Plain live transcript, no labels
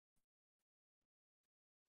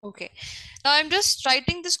Okay. Now I'm just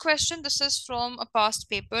writing this question. This is from a past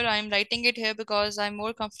paper. I'm writing it here because I'm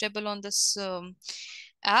more comfortable on this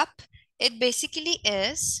app. It basically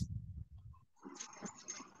is,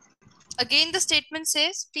 again, the statement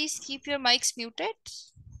says, please keep your mics muted.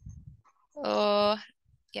 Uh,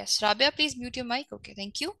 yes, Rabia, please mute your mic. Okay,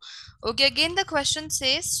 thank you. Okay, again, the question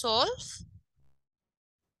says, solve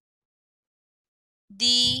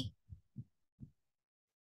the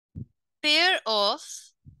pair of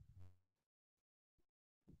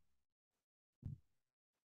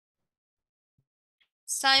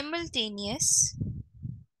simultaneous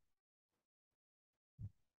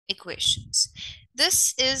equations.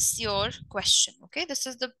 This is your question. Okay, this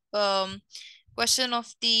is the question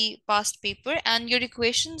of the past paper, and your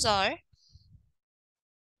equations are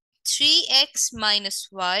 3x minus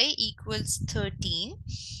y equals 13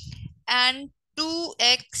 and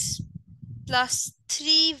 2x plus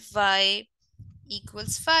 3y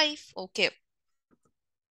equals 5. Okay.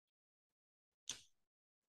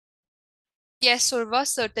 Yes, Surva,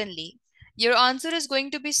 certainly. Your answer is going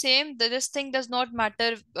to be same. This thing does not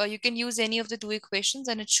matter. You can use any of the two equations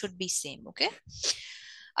and it should be same. Okay.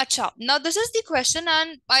 Acha. Now this is the question,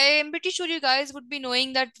 and I am pretty sure you guys would be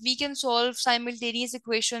knowing that we can solve simultaneous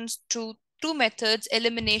equations through two methods,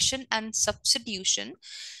 elimination and substitution.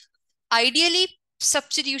 Ideally,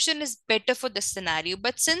 substitution is better for this scenario,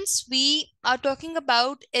 but since we are talking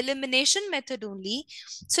about elimination method only,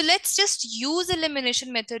 so let's just use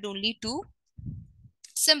elimination method only to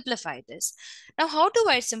simplify this. Now, how do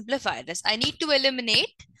I simplify this? I need to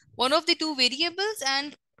eliminate one of the two variables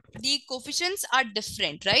and the coefficients are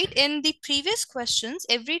different, right? In the previous questions,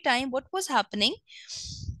 every time what was happening?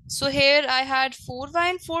 So here I had 4y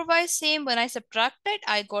and 4y same. When I subtracted,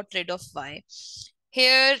 I got rid of y.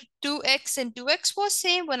 Here 2x and 2x was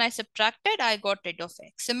same. When I subtracted, I got rid of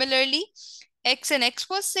x. Similarly, x and x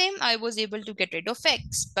was same. I was able to get rid of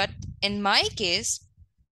x. But in my case,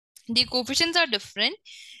 the coefficients are different,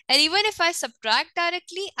 and even if I subtract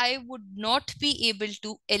directly, I would not be able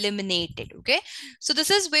to eliminate it. Okay, so this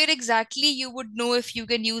is where exactly you would know if you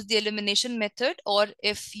can use the elimination method or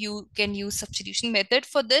if you can use substitution method.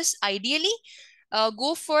 For this, ideally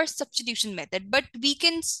go for substitution method, but we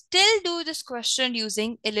can still do this question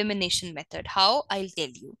using elimination method. How? I'll tell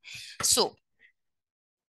you. So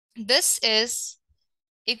this is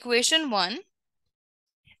equation 1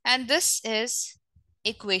 and this is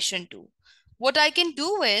equation 2. What I can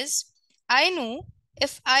do is, I know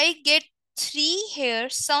if I get 3 here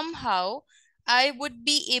somehow, I would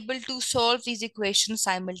be able to solve these equations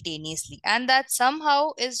simultaneously. And that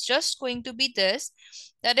somehow is just going to be this,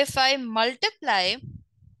 that if I multiply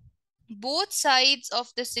both sides of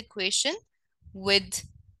this equation with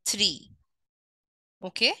 3,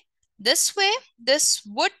 okay? This way, this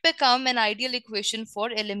would become an ideal equation for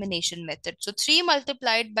elimination method. So 3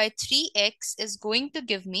 multiplied by 3x is going to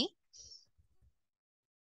give me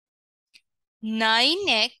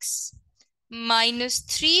 9x minus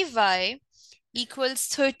 3y equals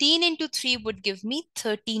 13 into 3 would give me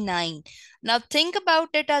 39. Now think about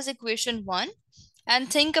it as equation 1 and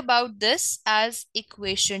think about this as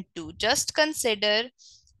equation 2. Just consider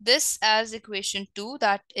this as equation 2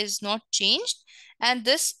 that is not changed and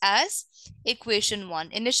this as equation 1.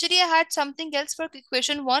 Initially I had something else for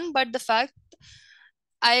equation 1, but the fact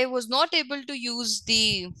I was not able to use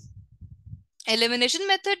the elimination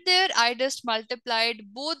method there, I just multiplied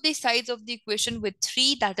both the sides of the equation with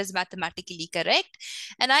 3. That is mathematically correct.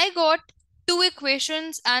 And I got two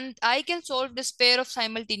equations and I can solve this pair of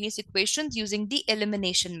simultaneous equations using the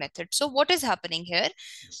elimination method. So what is happening here?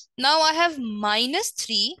 Now I have minus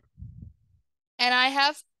 3 and I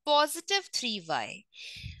have positive 3y.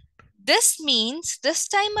 This means this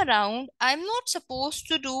time around, I'm not supposed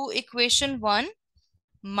to do equation 1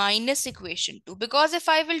 minus equation 2, because if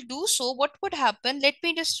I will do so, what would happen? Let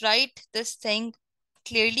me just write this thing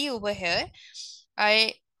clearly over here.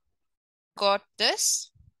 I got this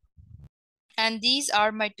and these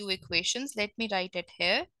are my two equations. Let me write it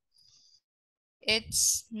here.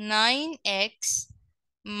 It's 9x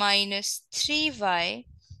minus 3y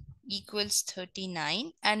equals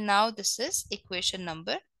 39, and now this is equation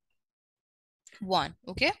number 1.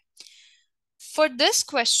 Okay, for this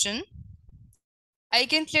question I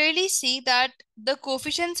can clearly see that the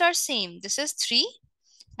coefficients are same. This is 3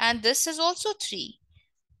 and this is also 3.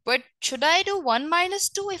 But should I do 1 minus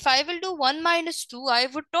 2? If I will do 1 minus 2, I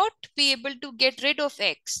would not be able to get rid of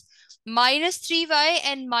x. Minus 3y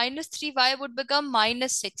and minus 3y would become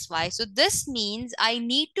minus 6y. So this means I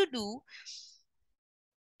need to do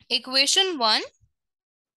equation 1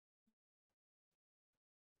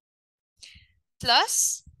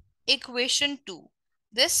 plus equation 2.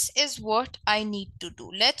 This is what I need to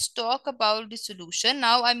do. Let's talk about the solution.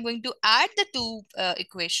 Now I'm going to add the two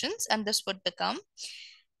equations, and this would become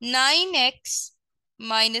 9x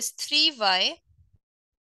minus 3y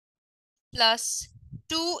plus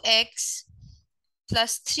 2x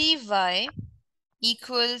plus 3y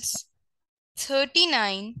equals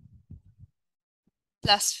 39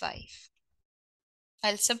 plus 5.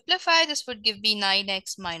 I'll simplify. This would give me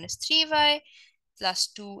 9x minus 3y plus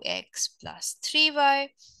 2x plus 3y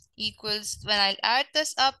equals, when I'll add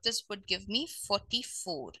this up, this would give me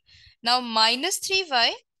 44. Now minus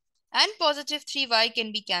 3y and positive 3y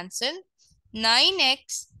can be cancelled.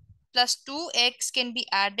 9x plus 2x can be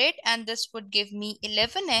added, and this would give me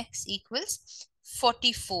 11x equals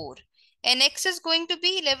 44. And x is going to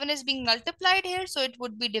be, 11 is being multiplied here, so it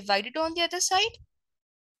would be divided on the other side.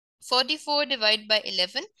 44 divided by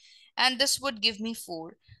 11, and this would give me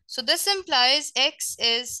 4. So this implies x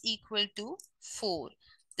is equal to 4.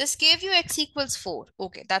 This gave you x equals 4.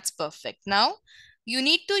 Okay, that's perfect. Now, you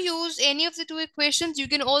need to use any of the two equations. You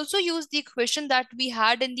can also use the equation that we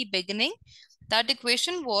had in the beginning. That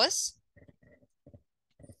equation was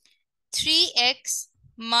 3x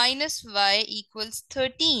minus y equals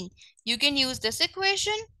 13. You can use this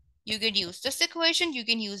equation, you can use this equation, you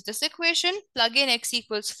can use this equation, plug in x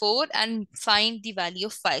equals 4 and find the value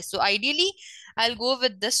of 5. So ideally, I'll go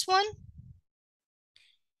with this one.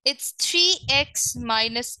 It's 3x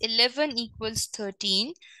minus 11 equals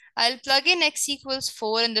 13. I'll plug in x equals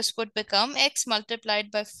 4, and this would become x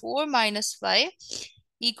multiplied by 4 minus y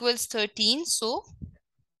equals 13. So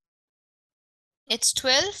it's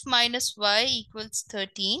 12 minus y equals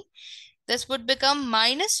 13. This would become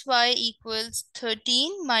minus y equals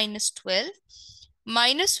 13 minus 12.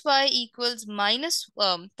 Minus y equals minus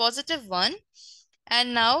positive 1.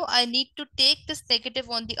 And now I need to take this negative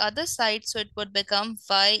on the other side. So it would become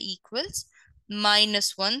y equals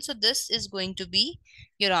minus 1. So this is going to be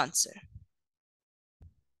your answer.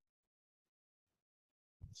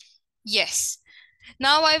 Yes.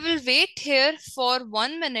 Now I will wait here for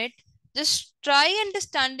 1 minute. Just try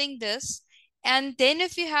understanding this. And then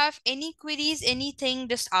if you have any queries, anything,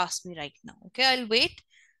 just ask me right now. Okay, I'll wait.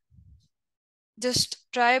 Just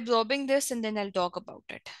try absorbing this and then I'll talk about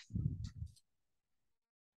it.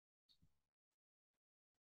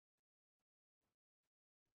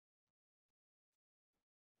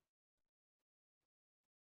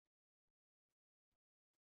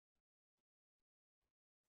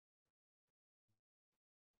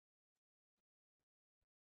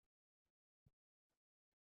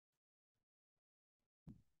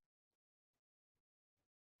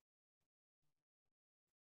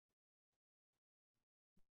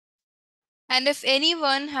 And if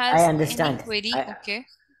anyone I has any understand. query, I okay.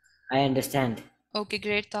 I understand. Okay,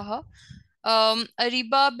 great, Taha.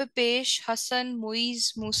 Ariba, Bipesh, Hassan,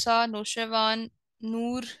 Muiz, Musa, Noshavan,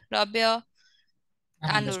 Noor, Rabia,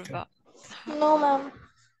 and Understood. Urva. No, ma'am.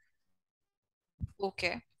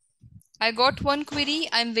 Okay. I got one query.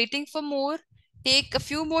 I'm waiting for more. Take a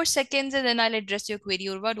few more seconds and then I'll address your query,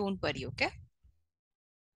 Urva. Don't worry, okay?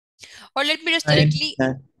 Or let me just I directly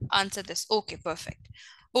understand. answer this. Okay, perfect.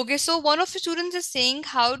 Okay, so one of the students is saying,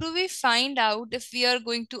 how do we find out if we are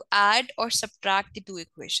going to add or subtract the two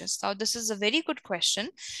equations? Now, this is a very good question.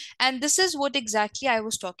 And this is what exactly I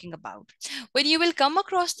was talking about. When you will come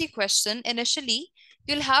across the question, initially,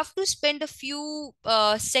 you'll have to spend a few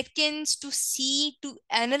seconds to see, to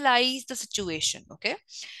analyze the situation, okay?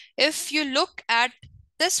 If you look at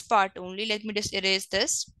this part only, let me just erase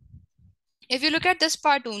this. If you look at this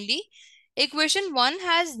part only, equation 1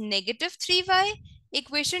 has negative 3y,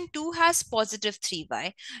 equation 2 has positive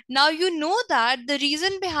 3y. Now you know that the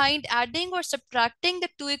reason behind adding or subtracting the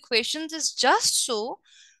two equations is just so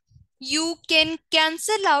you can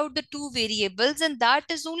cancel out the two variables, and that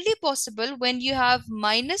is only possible when you have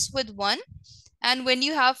minus with one and when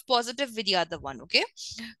you have positive with the other one, okay?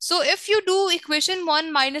 So if you do equation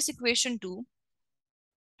 1 minus equation 2,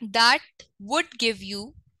 that would give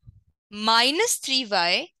you minus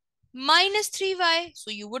 3y minus 3y. So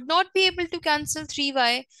you would not be able to cancel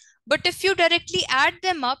 3y. But if you directly add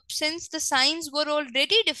them up, since the signs were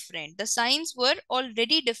already different,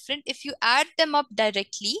 if you add them up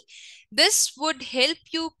directly, this would help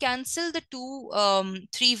you cancel the two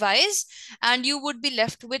 3y's and you would be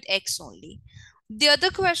left with x only. The other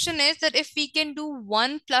question is that if we can do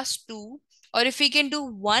 1 plus 2, or if we can do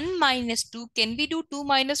 1 minus 2, can we do 2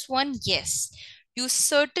 minus 1? Yes, you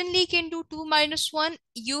certainly can do 2 minus 1.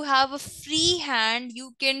 You have a free hand.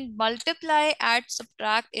 You can multiply, add,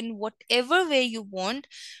 subtract in whatever way you want.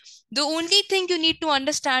 The only thing you need to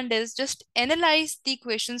understand is just analyze the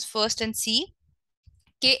equations first and see.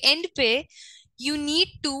 Okay, end pay, you need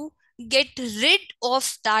to get rid of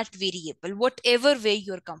that variable whatever way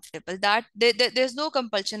you're comfortable. That there's no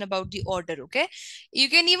compulsion about the order. Okay, you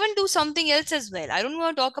can even do something else as well. I don't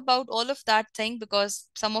want to talk about all of that thing because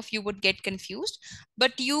some of you would get confused,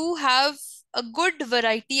 but you have a good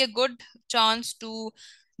variety, a good chance to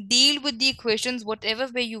deal with the equations whatever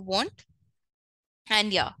way you want.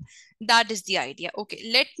 And yeah, that is the idea. Okay,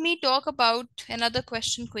 let me talk about another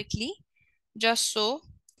question quickly, just so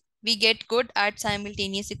we get good at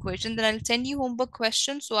simultaneous equation. Then I'll send you homework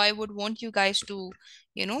questions, so I would want you guys to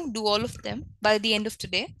do all of them by the end of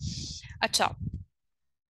today. Acha,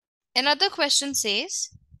 another question says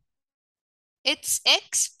it's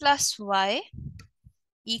x plus y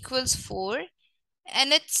equals 4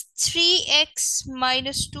 and it's 3x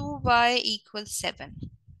minus 2y equals 7.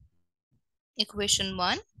 Equation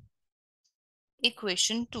 1,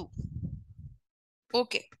 equation 2.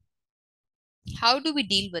 Okay, how do we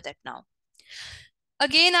deal with it now?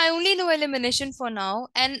 Again, I only know elimination for now,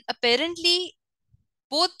 and apparently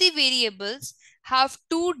both the variables have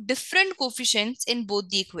two different coefficients in both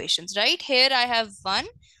the equations, right? Here I have 1,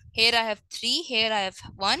 here I have 3, here I have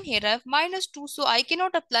 1, here I have minus 2. So I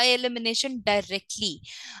cannot apply elimination directly.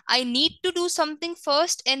 I need to do something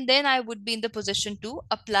first, and then I would be in the position to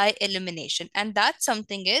apply elimination. And that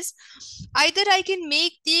something is either I can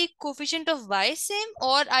make the coefficient of y same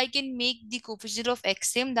or I can make the coefficient of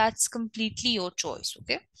x same. That's completely your choice.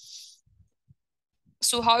 Okay.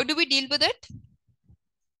 So how do we deal with it?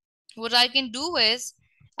 What I can do is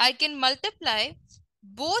I can multiply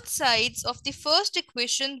both sides of the first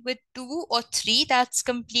equation with 2 or 3. That's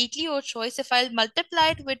completely your choice. If I'll multiply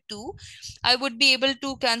it with 2, I would be able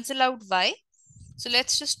to cancel out y. So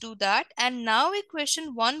let's just do that. And now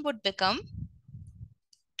equation 1 would become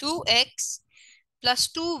 2x plus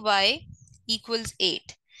 2y equals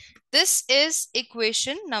 8. This is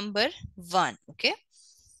equation number 1. Okay.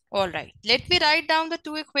 All right. Let me write down the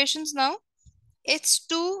two equations now. It's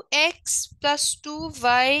 2x plus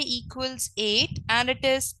 2y equals 8 and it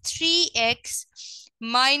is 3x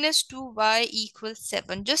minus 2y equals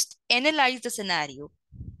 7. Just analyze the scenario.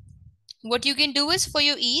 What you can do is, for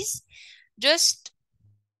your ease, just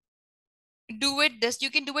do it this. You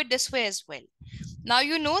can do it this way as well. Now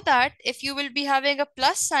you know that if you will be having a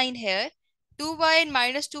plus sign here, 2y and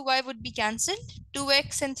minus 2y would be cancelled.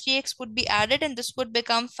 2x and 3x would be added and this would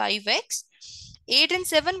become 5x. 8 and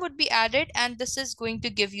 7 would be added and this is going to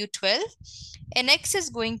give you 12. And x is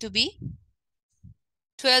going to be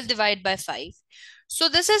 12 divided by 5. So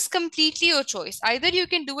this is completely your choice. Either you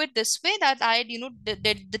can do it this way, that I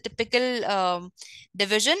did the typical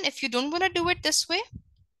division. If you don't want to do it this way,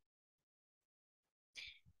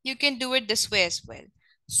 you can do it this way as well.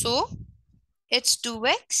 So it's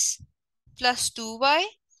 2x plus 2y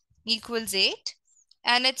equals 8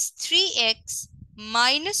 and it's 3x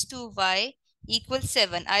minus 2y equals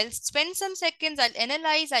 7. I'll spend some seconds, I'll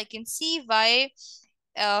analyze, I can see y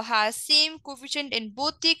has same coefficient in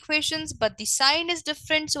both the equations, but the sign is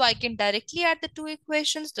different, so I can directly add the two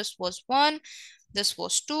equations. This was 1, this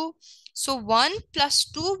was 2. So 1 plus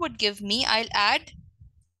 2 would give me, I'll add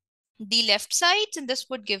the left sides and this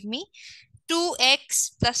would give me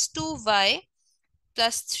 2x plus 2y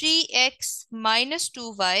plus 3x minus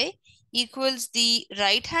 2y equals the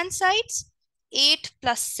right hand sides, 8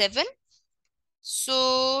 plus 7.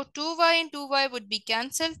 So 2y and 2y would be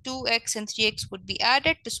cancelled, 2x and 3x would be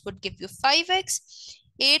added, this would give you 5x,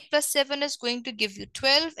 8 plus 7 is going to give you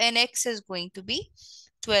 12 and x is going to be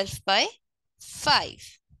 12 by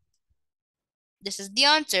 5. This is the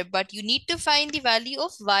answer, but you need to find the value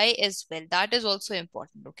of y as well. That is also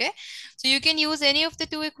important, okay? So you can use any of the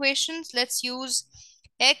two equations. Let's use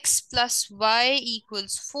x plus y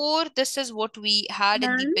equals 4. This is what we had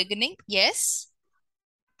in the beginning. Yes?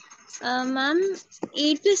 Ma'am,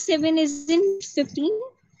 8 plus 7 isn't 15.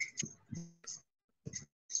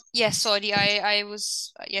 Yes, sorry, I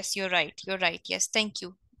was, yes, you're right. You're right. Yes, thank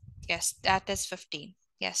you. Yes, that is 15.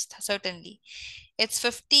 Yes, certainly. It's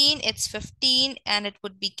 15, and it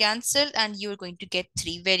would be cancelled, and you're going to get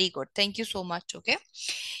 3. Very good. Thank you so much. Okay.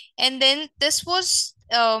 And then this was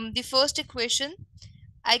the first equation.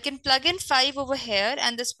 I can plug in 5 over here,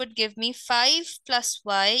 and this would give me 5 plus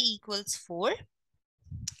y equals 4.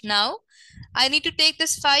 Now, I need to take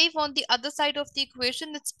this 5 on the other side of the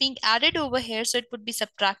equation. It's being added over here, so it would be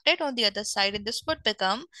subtracted on the other side, and this would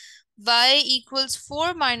become y equals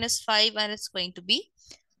 4 minus 5, and it's going to be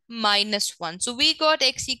minus 1. So we got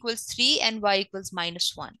x equals 3 and y equals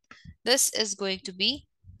minus 1. This is going to be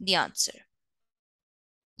the answer.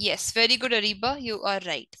 Yes, very good, Ariba. You are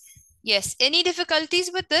right. Yes, any difficulties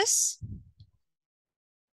with this?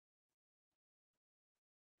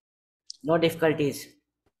 No difficulties.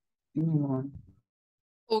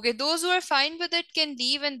 Okay, those who are fine with it can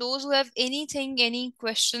leave, and those who have anything, any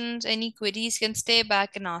questions, any queries can stay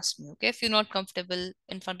back and ask me, okay, if you're not comfortable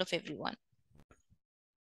in front of everyone.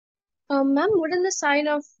 Ma'am, wouldn't the sign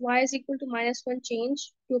of y is equal to -1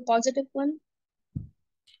 change to a positive one?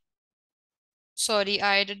 Sorry,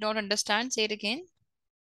 I did not understand. Say it again.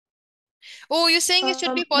 Oh, you're saying it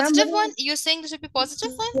should be Ma'am, positive one? wouldn't, You're saying this should be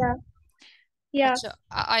positive one? yeah, yeah. Acha,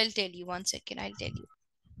 I'll tell you 1 second. I'll tell you.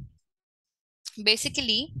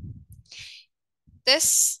 Basically,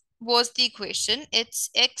 this was the equation. It's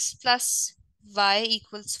x plus y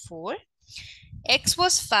equals 4. X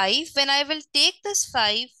was 5. When I will take this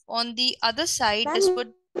 5 on the other side, this Ma'am,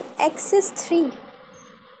 would. X is 3.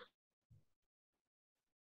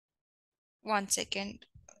 1 second.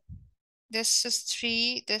 This is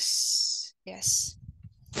 3. This. Yes.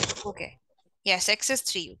 Okay. Yes, x is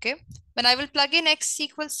 3. Okay. When I will plug in x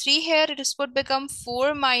equals 3 here, it is would become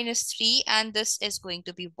 4 minus 3, and this is going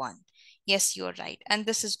to be 1. Yes, you're right. And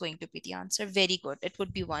this is going to be the answer. Very good. It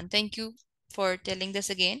would be 1. Thank you for telling this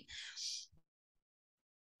again.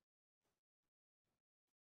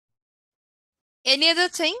 Any other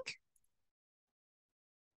thing?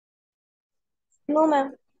 No,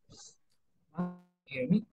 ma'am.